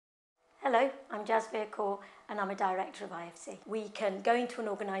Hello, I'm Jasvir Kaur and I'm a director of IFC. We can go into an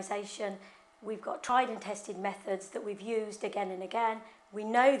organisation, we've got tried and tested methods that we've used again and again. We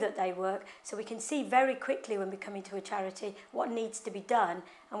know that they work, so we can see very quickly when we come into a charity what needs to be done,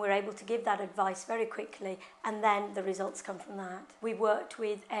 and we're able to give that advice very quickly, and then the results come from that. We worked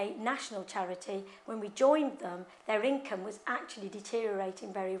with a national charity. When we joined them, their income was actually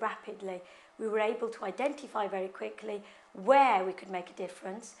deteriorating very rapidly. We were able to identify very quickly where we could make a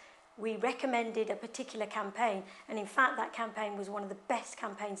difference. We recommended a particular campaign, and in fact that campaign was one of the best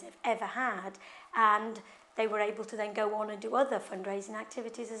campaigns they've ever had, and they were able to then go on and do other fundraising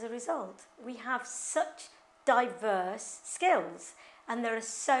activities as a result. We have such diverse skills, and there are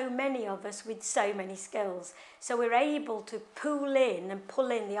so many of us with so many skills, so we're able to pool in and pull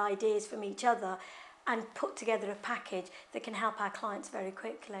in the ideas from each other and put together a package that can help our clients very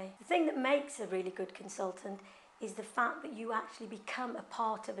quickly. The thing that makes a really good consultant is the fact that you actually become a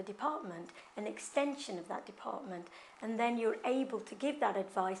part of a department, an extension of that department, and then you're able to give that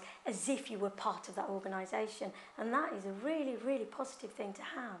advice as if you were part of that organisation, and that is a really, really positive thing to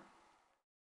have.